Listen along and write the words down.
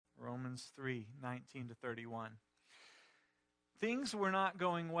Romans 3:19-31. Things were not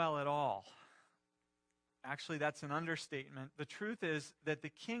going well at all. Actually, that's an understatement. The truth is that the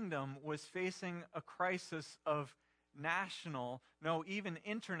kingdom was facing a crisis of national, no, even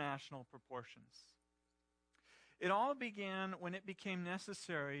international proportions. It all began when it became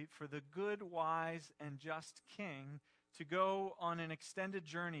necessary for the good, wise, and just king to go on an extended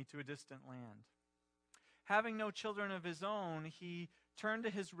journey to a distant land. Having no children of his own, he turned to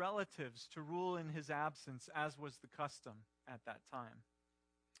his relatives to rule in his absence, as was the custom at that time.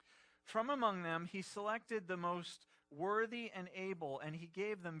 From among them, he selected the most worthy and able, and he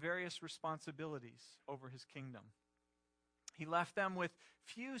gave them various responsibilities over his kingdom. He left them with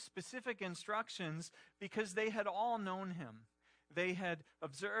few specific instructions because they had all known him. They had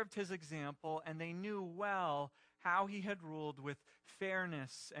observed his example, and they knew well how he had ruled with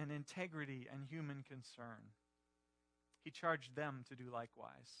fairness and integrity and human concern. He charged them to do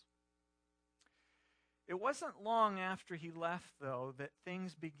likewise. It wasn't long after he left, though, that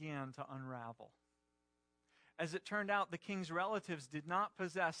things began to unravel. As it turned out, the king's relatives did not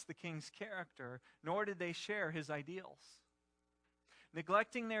possess the king's character, nor did they share his ideals.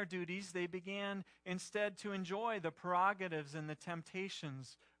 Neglecting their duties, they began instead to enjoy the prerogatives and the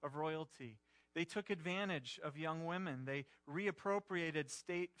temptations of royalty. They took advantage of young women. They reappropriated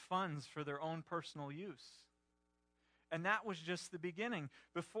state funds for their own personal use. And that was just the beginning.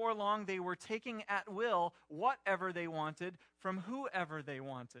 Before long, they were taking at will whatever they wanted from whoever they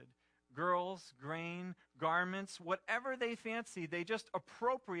wanted. Girls, grain, garments, whatever they fancied, they just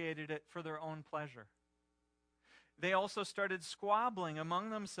appropriated it for their own pleasure. They also started squabbling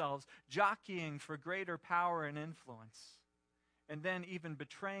among themselves, jockeying for greater power and influence, and then even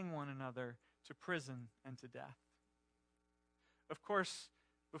betraying one another to prison and to death. Of course,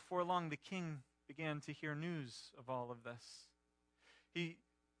 before long, the king began to hear news of all of this. He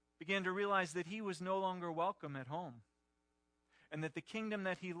began to realize that he was no longer welcome at home, and that the kingdom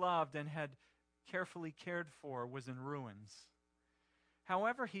that he loved and had carefully cared for was in ruins.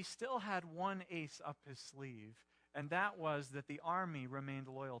 However, he still had one ace up his sleeve, and that was that the army remained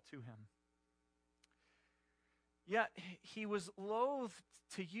loyal to him. Yet he was loath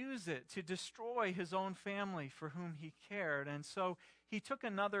to use it to destroy his own family for whom he cared, and so he took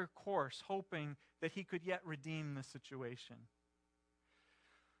another course, hoping that he could yet redeem the situation.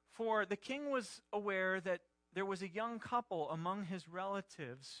 For the king was aware that there was a young couple among his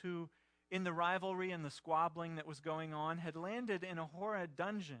relatives who, in the rivalry and the squabbling that was going on, had landed in a horrid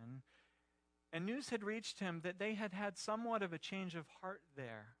dungeon, and news had reached him that they had had somewhat of a change of heart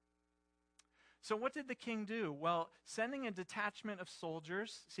there. So what did the king do? Well, sending a detachment of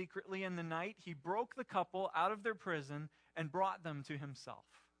soldiers secretly in the night, he broke the couple out of their prison and brought them to himself.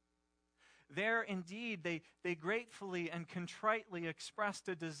 There, indeed, they gratefully and contritely expressed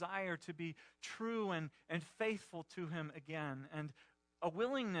a desire to be true and faithful to him again, and a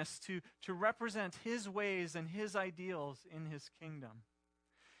willingness to represent his ways and his ideals in his kingdom.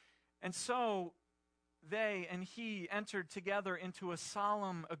 And so they and he entered together into a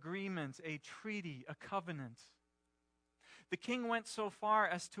solemn agreement, a treaty, a covenant. The king went so far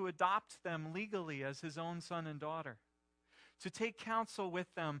as to adopt them legally as his own son and daughter, to take counsel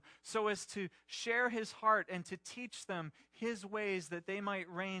with them so as to share his heart and to teach them his ways that they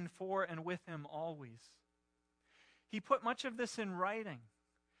might reign for and with him always. He put much of this in writing,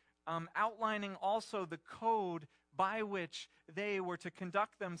 outlining also the code by which they were to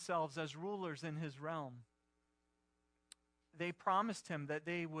conduct themselves as rulers in his realm. They promised him that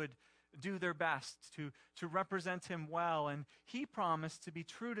they would do their best to represent him well, and he promised to be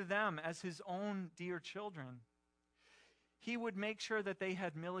true to them as his own dear children. He would make sure that they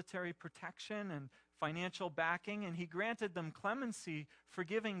had military protection and financial backing, and he granted them clemency,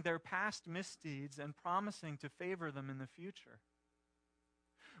 forgiving their past misdeeds and promising to favor them in the future.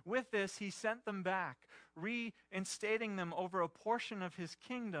 With this, he sent them back, reinstating them over a portion of his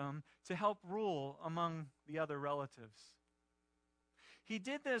kingdom to help rule among the other relatives. He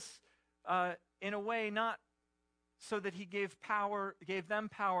did this in a way not so that he gave them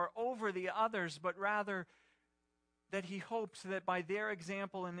power over the others, but rather that he hoped that by their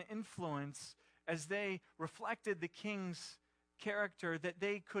example and influence, as they reflected the king's character, that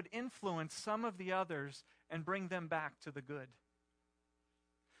they could influence some of the others and bring them back to the good.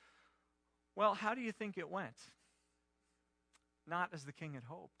 Well, how do you think it went? Not as the king had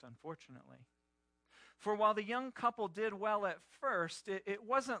hoped, unfortunately. For while the young couple did well at first, it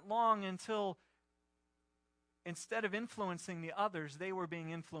wasn't long until, instead of influencing the others, they were being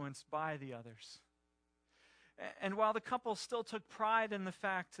influenced by the others. And while the couple still took pride in the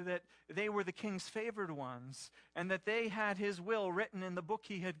fact that they were the king's favored ones and that they had his will written in the book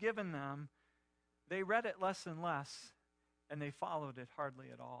he had given them, they read it less and less, and they followed it hardly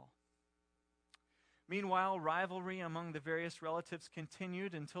at all. Meanwhile, rivalry among the various relatives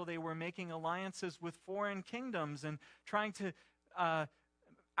continued until they were making alliances with foreign kingdoms and trying to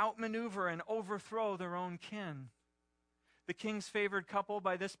outmaneuver and overthrow their own kin. The king's favored couple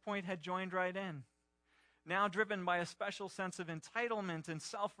by this point had joined right in. Now driven by a special sense of entitlement and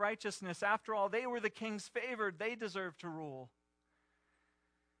self-righteousness, after all, they were the king's favored, they deserved to rule.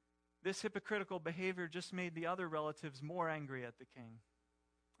 This hypocritical behavior just made the other relatives more angry at the king.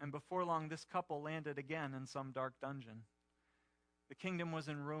 And before long, this couple landed again in some dark dungeon. The kingdom was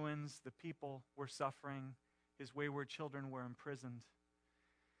in ruins, the people were suffering, his wayward children were imprisoned.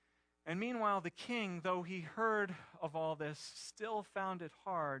 And meanwhile, the king, though he heard of all this, still found it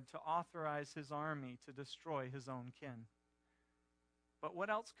hard to authorize his army to destroy his own kin. But what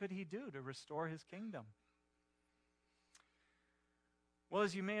else could he do to restore his kingdom? Well,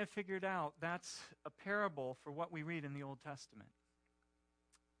 as you may have figured out, that's a parable for what we read in the Old Testament.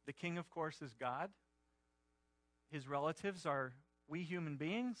 The king, of course, is God. His relatives are we human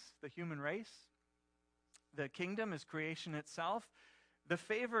beings, the human race. The kingdom is creation itself. The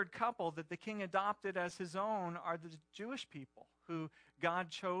favored couple that the king adopted as his own are the Jewish people who God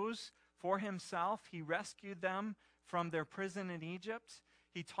chose for himself. He rescued them from their prison in Egypt.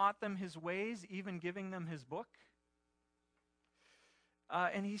 He taught them his ways, even giving them his book.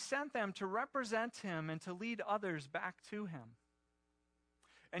 And he sent them to represent him and to lead others back to him.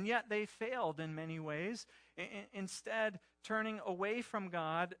 And yet they failed in many ways, instead turning away from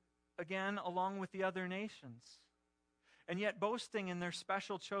God again along with the other nations. And yet boasting in their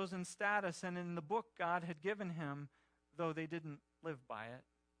special chosen status and in the book God had given him, though they didn't live by it.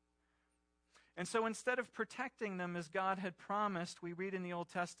 And so instead of protecting them as God had promised, we read in the Old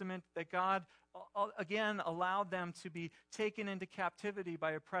Testament that God again allowed them to be taken into captivity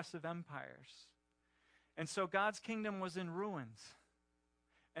by oppressive empires. And so God's kingdom was in ruins.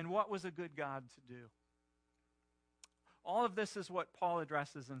 And what was a good God to do? All of this is what Paul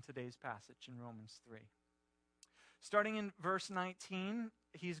addresses in today's passage in Romans 3. Starting in verse 19,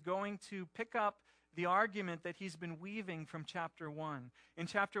 he's going to pick up the argument that he's been weaving from chapter 1. In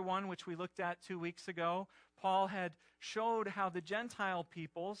chapter 1, which we looked at 2 weeks ago, Paul had showed how the Gentile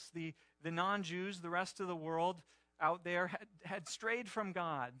peoples, the non-Jews, the rest of the world out there, had strayed from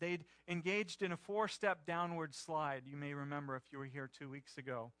God. They'd engaged in a 4-step downward slide, you may remember if you were here 2 weeks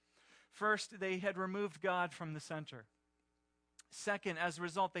ago. First, they had removed God from the center. Second, as a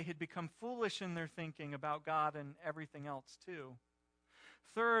result, they had become foolish in their thinking about God and everything else too.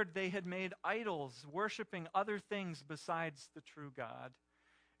 Third, they had made idols, worshiping other things besides the true God.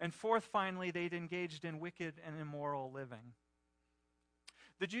 And fourth, finally, they'd engaged in wicked and immoral living.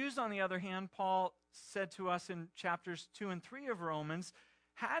 The Jews, on the other hand, Paul said to us in chapters 2 and 3 of Romans,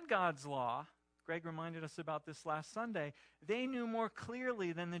 had God's law. Greg reminded us about this last Sunday. They knew more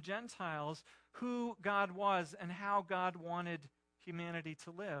clearly than the Gentiles who God was and how God wanted humanity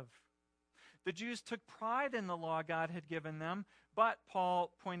to live. The Jews took pride in the law God had given them, but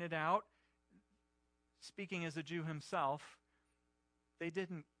Paul pointed out, speaking as a Jew himself, they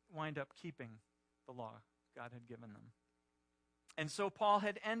didn't wind up keeping the law God had given them. And so Paul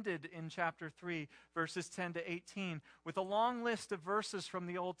had ended in chapter 3, verses 10 to 18, with a long list of verses from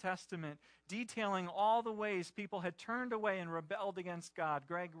the Old Testament detailing all the ways people had turned away and rebelled against God.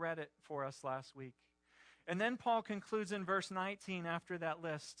 Greg read it for us last week. And then Paul concludes in verse 19 after that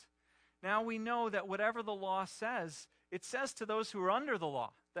list. Now we know that whatever the law says, it says to those who are under the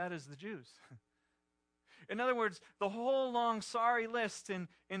law, that is the Jews. In other words, the whole long sorry list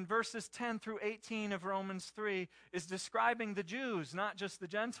in verses 10 through 18 of Romans 3 is describing the Jews, not just the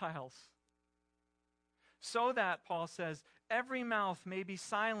Gentiles. So that, Paul says, every mouth may be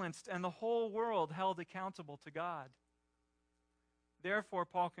silenced and the whole world held accountable to God. Therefore,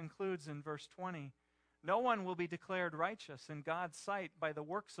 Paul concludes in verse 20, no one will be declared righteous in God's sight by the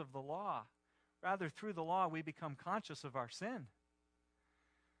works of the law. Rather, through the law, we become conscious of our sin.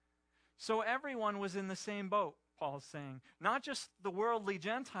 So everyone was in the same boat, Paul's saying. Not just the worldly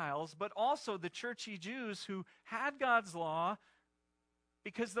Gentiles, but also the churchy Jews who had God's law,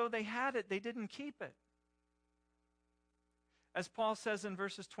 because though they had it, they didn't keep it. As Paul says in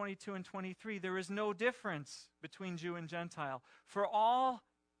verses 22 and 23, there is no difference between Jew and Gentile, for all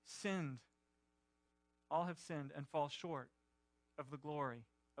sinned. All have sinned and fall short of the glory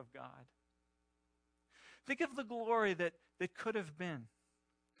of God. Think of the glory that could have been.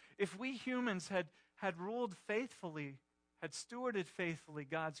 If we humans had ruled faithfully, had stewarded faithfully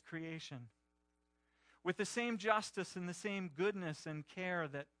God's creation, with the same justice and the same goodness and care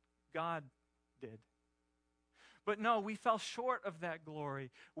that God did. But no, we fell short of that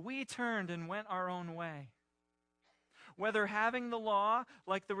glory. We turned and went our own way. Whether having the law,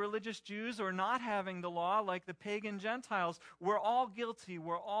 like the religious Jews, or not having the law, like the pagan Gentiles, we're all guilty.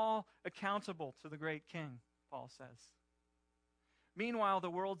 We're all accountable to the great King, Paul says. Meanwhile, the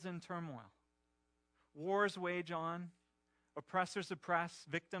world's in turmoil. Wars wage on. Oppressors oppress.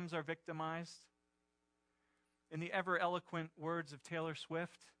 Victims are victimized. In the ever-eloquent words of Taylor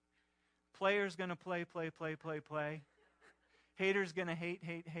Swift, players going to play. Haters going to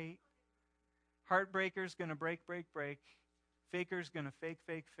hate. Heartbreakers going to break. Fakers going to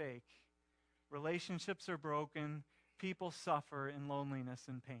fake. Relationships are broken. People suffer in loneliness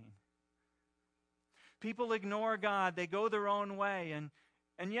and pain. People ignore God. They go their own way.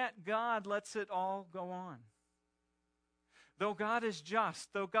 And yet God lets it all go on. Though God is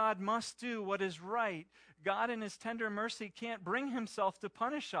just, though God must do what is right, God in his tender mercy can't bring himself to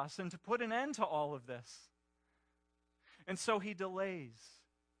punish us and to put an end to all of this. And so he delays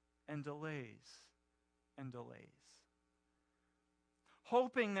and delays and delays,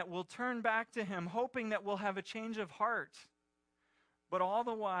 hoping that we'll turn back to him, hoping that we'll have a change of heart. But all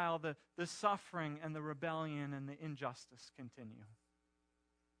the while, the suffering and the rebellion and the injustice continue.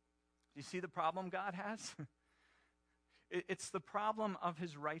 Do you see the problem God has? It's the problem of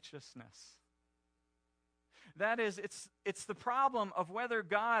his righteousness. That is, it's the problem of whether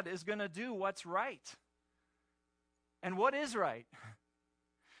God is going to do what's right. And what is right?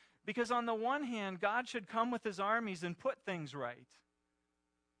 Because on the one hand, God should come with his armies and put things right.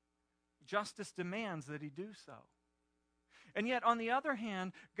 Justice demands that he do so. And yet, on the other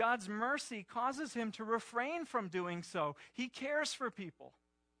hand, God's mercy causes him to refrain from doing so. He cares for people.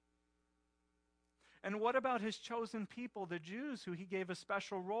 And what about his chosen people, the Jews, who he gave a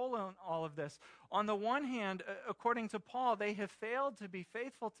special role in all of this? On the one hand, according to Paul, they have failed to be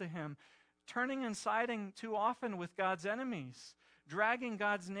faithful to him, turning and siding too often with God's enemies, dragging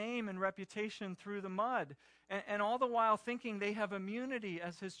God's name and reputation through the mud, and all the while thinking they have immunity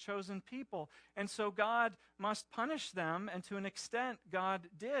as his chosen people. And so God must punish them, and to an extent God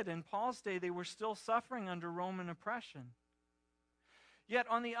did. In Paul's day, they were still suffering under Roman oppression. Yet,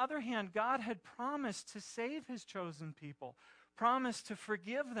 on the other hand, God had promised to save his chosen people, promised to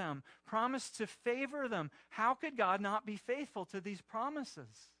forgive them, promised to favor them. How could God not be faithful to these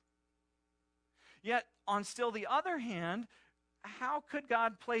promises? Yet, on still the other hand, how could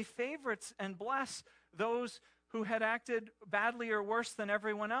God play favorites and bless those who had acted badly or worse than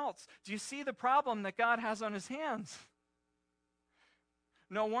everyone else? Do you see the problem that God has on his hands?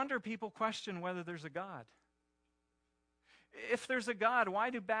 No wonder people question whether there's a God. If there's a God, why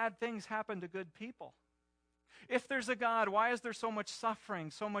do bad things happen to good people? If there's a God, why is there so much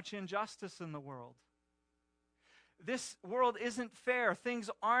suffering, so much injustice in the world? This world isn't fair. Things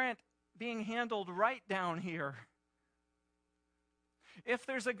aren't being handled right down here. If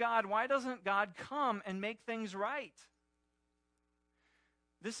there's a God, why doesn't God come and make things right?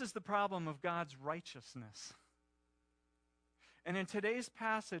 This is the problem of God's righteousness. And in today's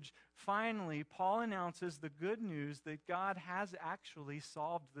passage, finally, Paul announces the good news that God has actually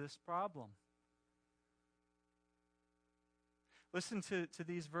solved this problem. Listen to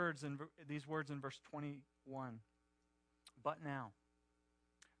these words in verse 21. But now,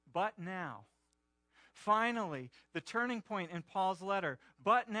 finally, the turning point in Paul's letter.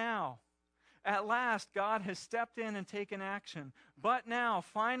 But now, at last, God has stepped in and taken action. But now,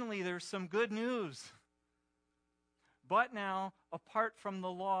 finally, there's some good news. But now, apart from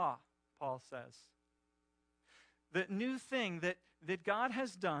the law, Paul says. The new thing that God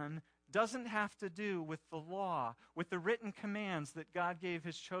has done doesn't have to do with the law, with the written commands that God gave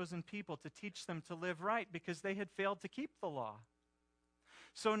his chosen people to teach them to live right, because they had failed to keep the law.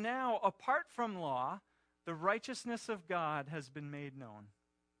 So now, apart from law, the righteousness of God has been made known.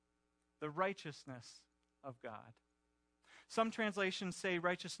 The righteousness of God. Some translations say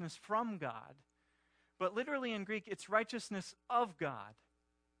righteousness from God. But literally in Greek, it's righteousness of God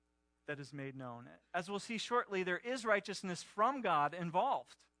that is made known. As we'll see shortly, there is righteousness from God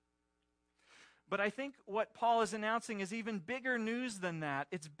involved. But I think what Paul is announcing is even bigger news than that.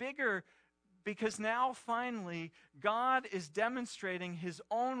 It's bigger because now finally God is demonstrating his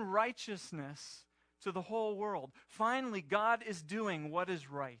own righteousness to the whole world. Finally, God is doing what is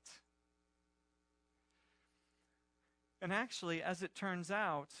right. And actually, as it turns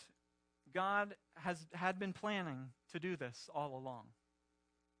out, God had been planning to do this all along.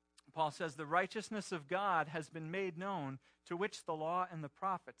 Paul says the righteousness of God has been made known, to which the law and the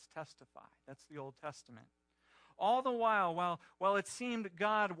prophets testify. That's the Old Testament. All the while it seemed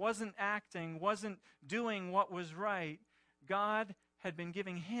God wasn't acting, wasn't doing what was right, God had been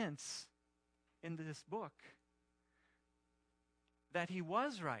giving hints in this book that he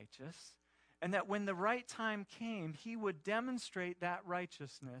was righteous, and that when the right time came, he would demonstrate that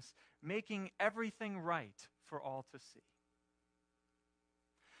righteousness, making everything right for all to see.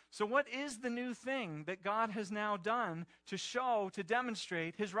 So what is the new thing that God has now done to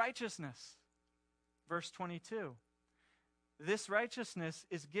demonstrate his righteousness? Verse 22. This righteousness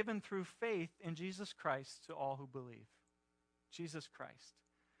is given through faith in Jesus Christ to all who believe. Jesus Christ.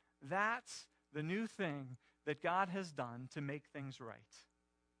 That's the new thing that God has done to make things right.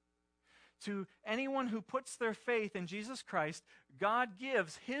 To anyone who puts their faith in Jesus Christ, God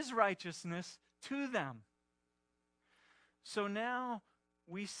gives his righteousness to them. So now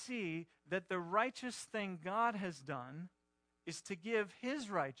we see that the righteous thing God has done is to give his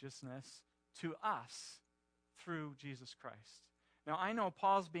righteousness to us through Jesus Christ. Now, I know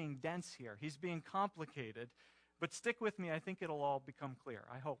Paul's being dense here. He's being complicated, but stick with me. I think it'll all become clear,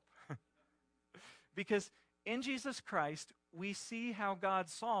 I hope. Because in Jesus Christ, we see how God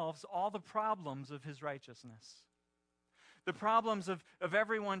solves all the problems of his righteousness. The problems of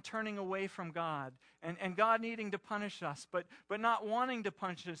everyone turning away from God and God needing to punish us, but not wanting to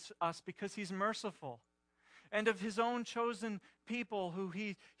punish us because he's merciful. And of his own chosen people who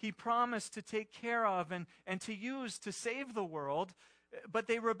he promised to take care of and to use to save the world, but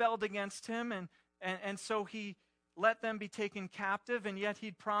they rebelled against him, and so he let them be taken captive, and yet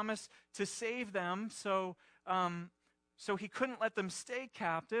he'd promised to save them, so he couldn't let them stay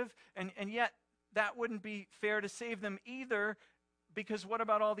captive, and yet that wouldn't be fair to save them either, because what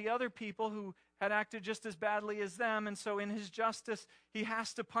about all the other people who had acted just as badly as them? And so in his justice, he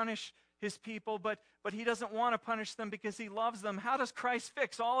has to punish his people, but he doesn't want to punish them because he loves them. How does Christ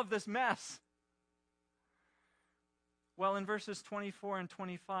fix all of this mess? Well, in verses 24 and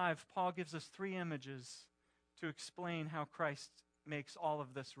 25, Paul gives us 3 images to explain how Christ makes all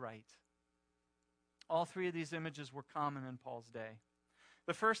of this right. All 3 of these images were common in Paul's day.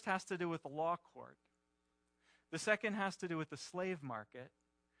 The first has to do with the law court. The second has to do with the slave market.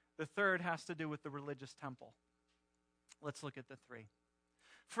 The third has to do with the religious temple. Let's look at the 3.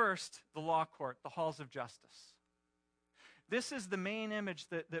 First, the law court, the halls of justice. This is the main image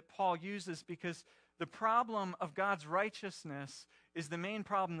that Paul uses because the problem of God's righteousness is the main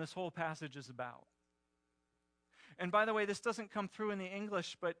problem this whole passage is about. And by the way, this doesn't come through in the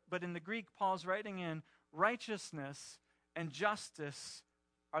English, but in the Greek, Paul's writing in, righteousness and justice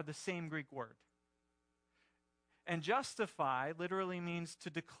are the same Greek word. And justify literally means to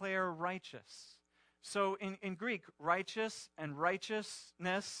declare righteous. So in Greek, righteous and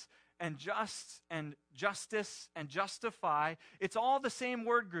righteousness and just and justice and justify, it's all the same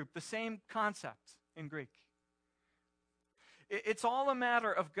word group, the same concept in Greek. It's all a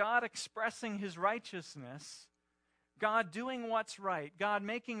matter of God expressing his righteousness, God doing what's right, God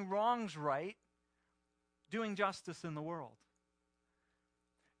making wrongs right, doing justice in the world.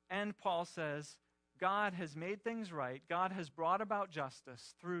 And Paul says, God has made things right. God has brought about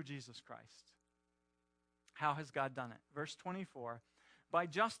justice through Jesus Christ. How has God done it? Verse 24, by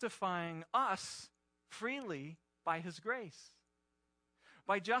justifying us freely by his grace.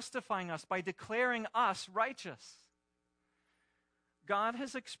 By justifying us, by declaring us righteous. God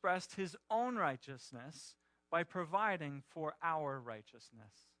has expressed his own righteousness by providing for our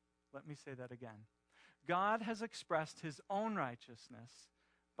righteousness. Let me say that again. God has expressed his own righteousness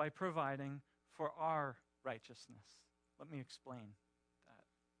by providing for our righteousness. Let me explain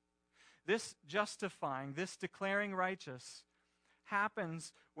that. This justifying, this declaring righteous,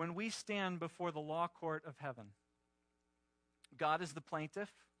 happens when we stand before the law court of heaven. God is the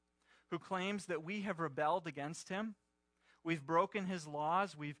plaintiff who claims that we have rebelled against him. We've broken his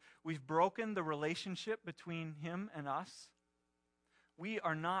laws. We've broken the relationship between him and us. We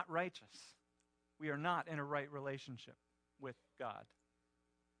are not righteous. We are not in a right relationship with God.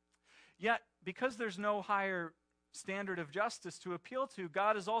 Yet, because there's no higher standard of justice to appeal to,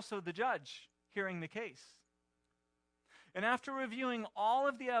 God is also the judge hearing the case. And after reviewing all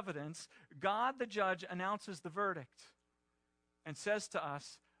of the evidence, God, the judge, announces the verdict and says to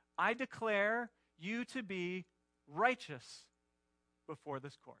us, I declare you to be righteous before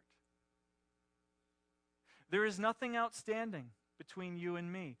this court. There is nothing outstanding between you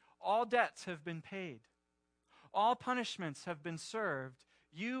and me. All debts have been paid. All punishments have been served.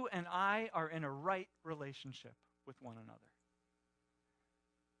 You and I are in a right relationship with one another.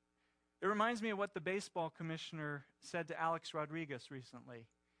 It reminds me of what the baseball commissioner said to Alex Rodriguez recently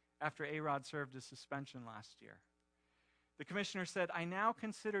after A-Rod served his suspension last year. The commissioner said, I now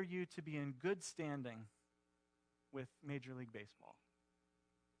consider you to be in good standing with Major League Baseball.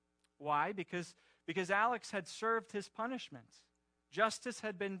 Why? Because Alex had served his punishment. Justice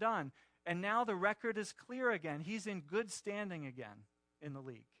had been done. And now the record is clear again. He's in good standing again in the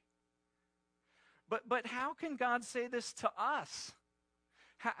league. But how can God say this to us?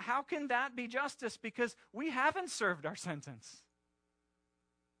 How can that be justice? Because we haven't served our sentence.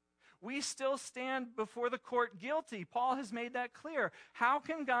 We still stand before the court guilty. Paul has made that clear. How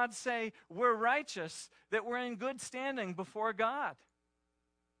can God say we're righteous, that we're in good standing before God?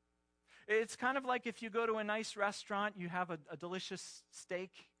 It's kind of like if you go to a nice restaurant, you have a delicious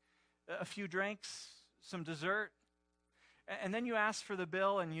steak, a few drinks, some dessert, and then you ask for the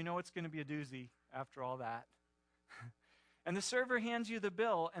bill, and you know it's going to be a doozy after all that. And the server hands you the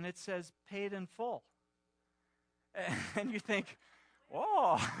bill, and it says, paid in full. And you think,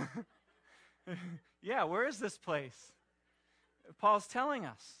 oh, yeah, where is this place? Paul's telling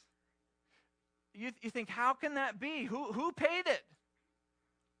us. You think, how can that be? Who paid it?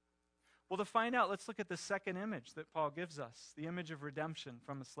 Well, to find out, let's look at the second image that Paul gives us, the image of redemption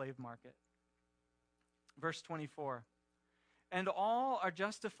from a slave market. Verse 24. And all are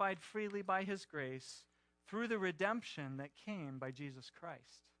justified freely by his grace through the redemption that came by Jesus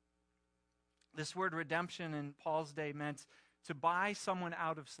Christ. This word redemption in Paul's day meant to buy someone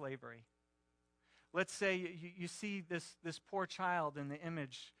out of slavery. Let's say you see this poor child in the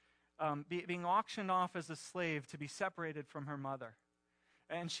image being auctioned off as a slave to be separated from her mother.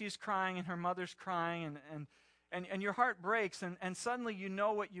 And she's crying and her mother's crying and your heart breaks and suddenly you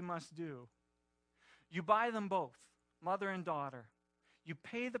know what you must do. You buy them both, mother and daughter. You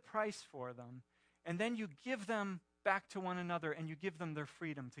pay the price for them, and then you give them back to one another and you give them their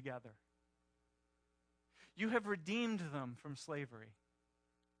freedom together. You have redeemed them from slavery.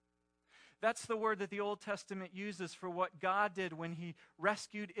 That's the word that the Old Testament uses for what God did when he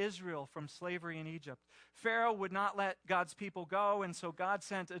rescued Israel from slavery in Egypt. Pharaoh would not let God's people go, and so God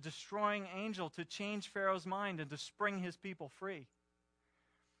sent a destroying angel to change Pharaoh's mind and to spring his people free.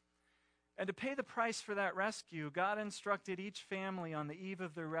 And to pay the price for that rescue, God instructed each family on the eve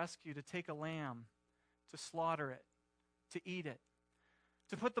of their rescue to take a lamb, to slaughter it, to eat it,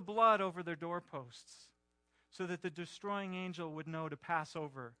 to put the blood over their doorposts, so that the destroying angel would know to pass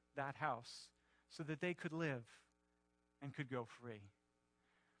over that house, so that they could live and could go free.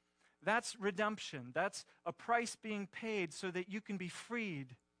 That's redemption. That's a price being paid so that you can be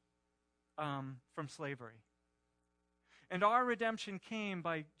freed from slavery. And our redemption came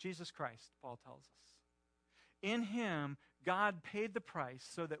by Jesus Christ, Paul tells us. In him, God paid the price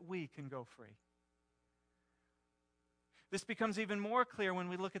so that we can go free. This becomes even more clear when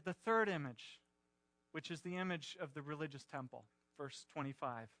we look at the third image, which is the image of the religious temple. Verse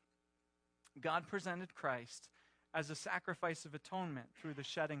 25. God presented Christ as a sacrifice of atonement through the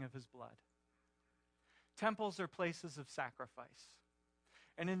shedding of his blood. Temples are places of sacrifice.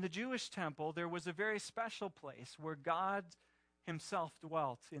 And in the Jewish temple, there was a very special place where God himself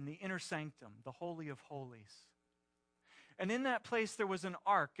dwelt in the inner sanctum, the Holy of Holies. And in that place, there was an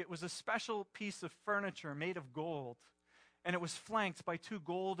ark. It was a special piece of furniture made of gold, and it was flanked by two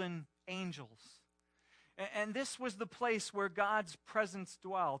golden angels. And this was the place where God's presence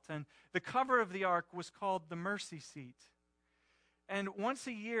dwelt. And the cover of the ark was called the mercy seat. And once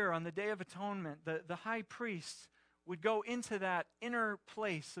a year on the Day of Atonement, the high priest would go into that inner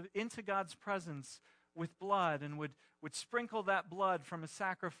place, into God's presence with blood, and would sprinkle that blood from a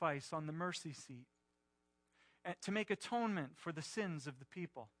sacrifice on the mercy seat to make atonement for the sins of the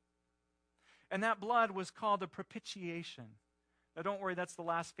people. And that blood was called a propitiation. Now don't worry, that's the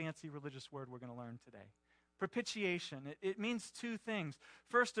last fancy religious word we're going to learn today. Propitiation. It means two things.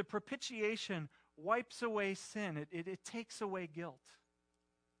 First, a propitiation wipes away sin. It takes away guilt.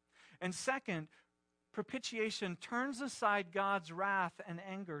 And second, propitiation turns aside God's wrath and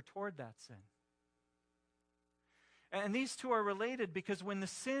anger toward that sin. And these two are related because when the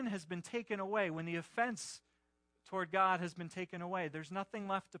sin has been taken away, when the offense toward God has been taken away, there's nothing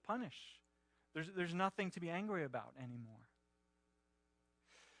left to punish. There's nothing to be angry about anymore.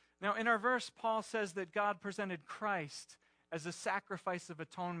 Now, in our verse, Paul says that God presented Christ as a sacrifice of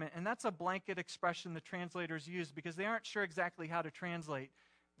atonement, and that's a blanket expression the translators use because they aren't sure exactly how to translate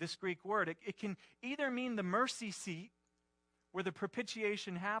this Greek word. It can either mean the mercy seat, where the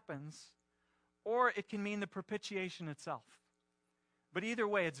propitiation happens, or it can mean the propitiation itself. But either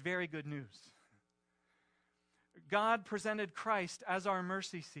way, it's very good news. God presented Christ as our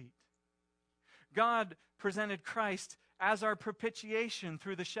mercy seat. God presented Christ as our propitiation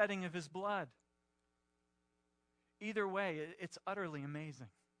through the shedding of his blood. Either way, it's utterly amazing.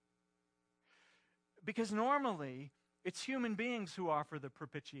 Because normally, it's human beings who offer the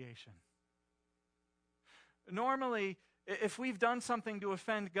propitiation. Normally, if we've done something to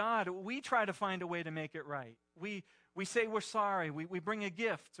offend God, we try to find a way to make it right. We say we're sorry. We bring a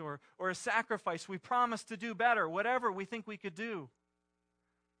gift or a sacrifice. We promise to do better, whatever we think we could do.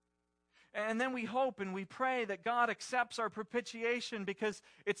 And then we hope and we pray that God accepts our propitiation, because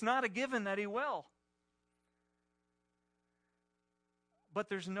it's not a given that he will. But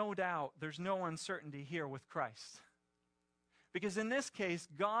there's no doubt, there's no uncertainty here with Christ. Because in this case,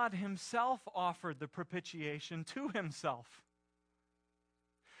 God himself offered the propitiation to himself.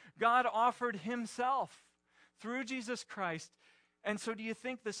 God offered himself through Jesus Christ. And so do you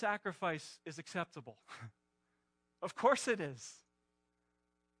think the sacrifice is acceptable? Of course it is.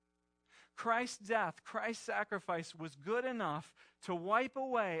 Christ's death, Christ's sacrifice was good enough to wipe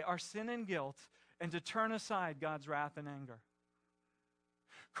away our sin and guilt and to turn aside God's wrath and anger.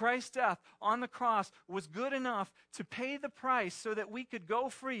 Christ's death on the cross was good enough to pay the price so that we could go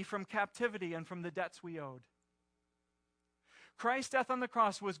free from captivity and from the debts we owed. Christ's death on the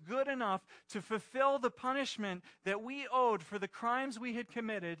cross was good enough to fulfill the punishment that we owed for the crimes we had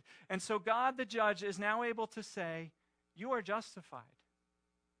committed, and so God the judge is now able to say, you are justified.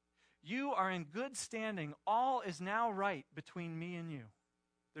 You are in good standing. All is now right between me and you.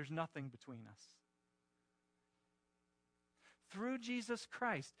 There's nothing between us. Through Jesus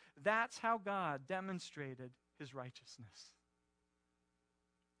Christ, that's how God demonstrated his righteousness.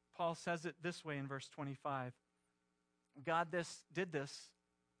 Paul says it this way in verse 25. God did this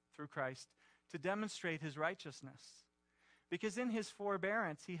through Christ to demonstrate his righteousness, because in his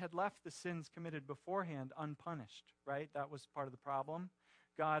forbearance he had left the sins committed beforehand unpunished, right? That was part of the problem.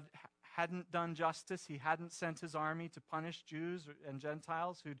 God hadn't done justice. He hadn't sent his army to punish Jews and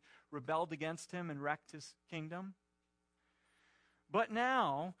Gentiles who'd rebelled against him and wrecked his kingdom. But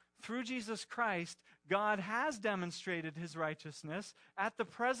now, through Jesus Christ, God has demonstrated his righteousness at the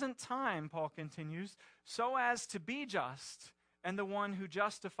present time, Paul continues, so as to be just and the one who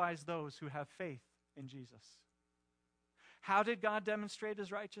justifies those who have faith in Jesus. How did God demonstrate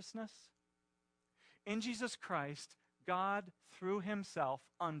his righteousness? In Jesus Christ, God threw himself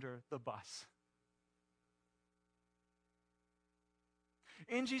under the bus.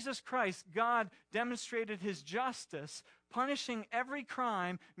 In Jesus Christ, God demonstrated his justice, punishing every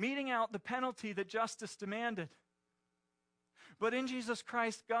crime, meting out the penalty that justice demanded. But in Jesus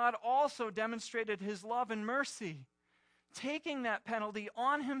Christ, God also demonstrated his love and mercy, taking that penalty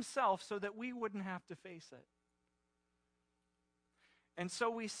on himself so that we wouldn't have to face it. And so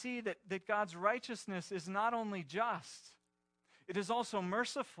we see that God's righteousness is not only just, it is also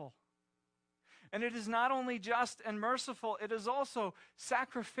merciful. And it is not only just and merciful, it is also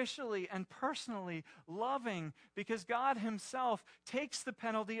sacrificially and personally loving, because God himself takes the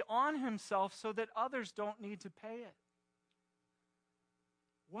penalty on himself so that others don't need to pay it.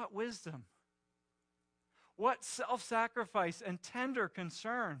 What wisdom! What self-sacrifice and tender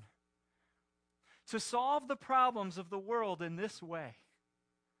concern to solve the problems of the world in this way.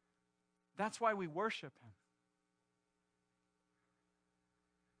 That's why we worship him.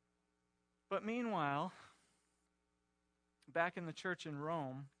 But meanwhile, back in the church in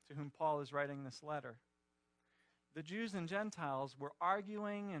Rome, to whom Paul is writing this letter, the Jews and Gentiles were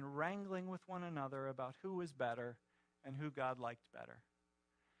arguing and wrangling with one another about who was better and who God liked better.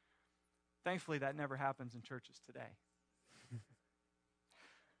 Thankfully, that never happens in churches today.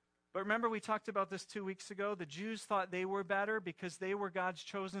 But remember, we talked about this 2 weeks ago. The Jews thought they were better because they were God's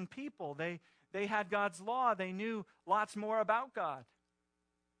chosen people. They had God's law. They knew lots more about God.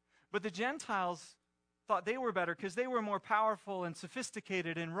 But the Gentiles thought they were better because they were more powerful and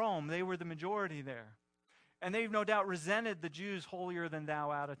sophisticated in Rome. They were the majority there. And they've no doubt resented the Jews'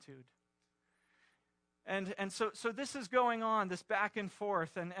 holier-than-thou attitude. And so this is going on, this back and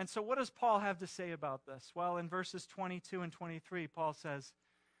forth. And so what does Paul have to say about this? Well, in verses 22 and 23, Paul says,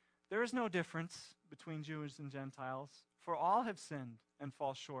 there is no difference between Jews and Gentiles, for all have sinned and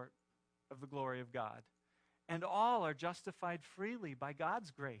fall short of the glory of God. And all are justified freely by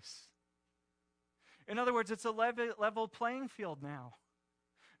God's grace. In other words, it's a level playing field now.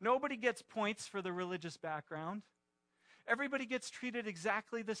 Nobody gets points for the religious background. Everybody gets treated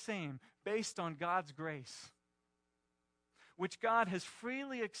exactly the same based on God's grace, which God has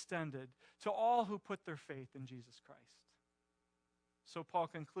freely extended to all who put their faith in Jesus Christ. So Paul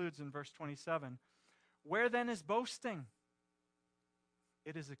concludes in verse 27, where then is boasting?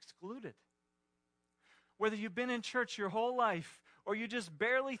 It is excluded. Whether you've been in church your whole life or you just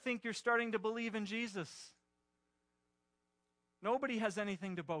barely think you're starting to believe in Jesus, nobody has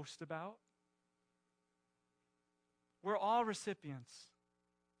anything to boast about. We're all recipients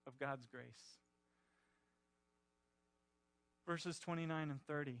of God's grace. Verses 29 and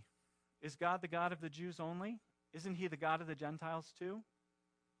 30. Is God the God of the Jews only? Isn't he the God of the Gentiles too?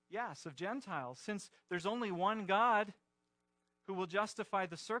 Yes, of Gentiles, since there's only one God who will justify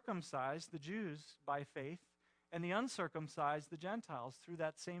the circumcised, the Jews, by faith, and the uncircumcised, the Gentiles, through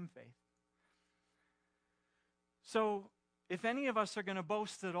that same faith. So, if any of us are going to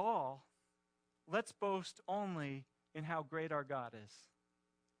boast at all, let's boast only in how great our God is,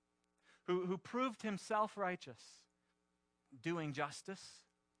 who proved himself righteous, doing justice,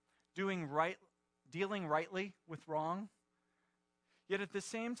 doing right, dealing rightly with wrong, yet at the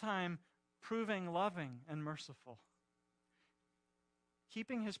same time proving loving and merciful,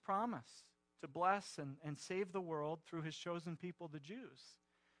 keeping his promise to bless and save the world through his chosen people, the Jews,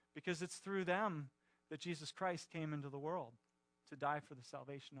 because it's through them that Jesus Christ came into the world to die for the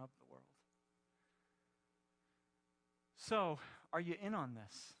salvation of the world. So, are you in on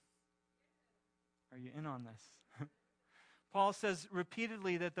this? Are you in on this? Paul says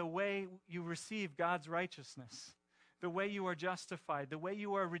repeatedly that the way you receive God's righteousness, the way you are justified, the way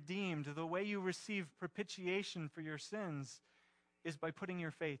you are redeemed, the way you receive propitiation for your sins is by putting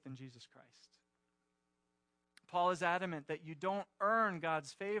your faith in Jesus Christ. Paul is adamant that you don't earn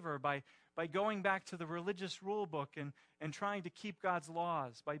God's favor by going back to the religious rule book and trying to keep God's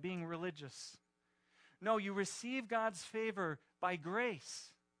laws, by being religious. No, you receive God's favor by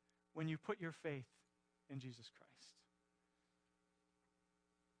grace when you put your faith in Jesus Christ.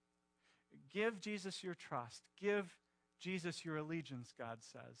 Give Jesus your trust. Give Jesus your allegiance, God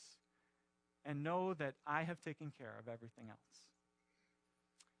says. And know that I have taken care of everything else.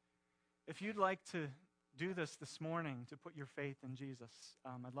 If you'd like to do this morning, to put your faith in Jesus,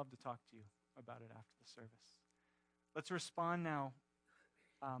 I'd love to talk to you about it after the service. Let's respond now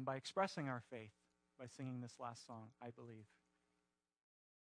by expressing our faith by singing this last song, I Believe.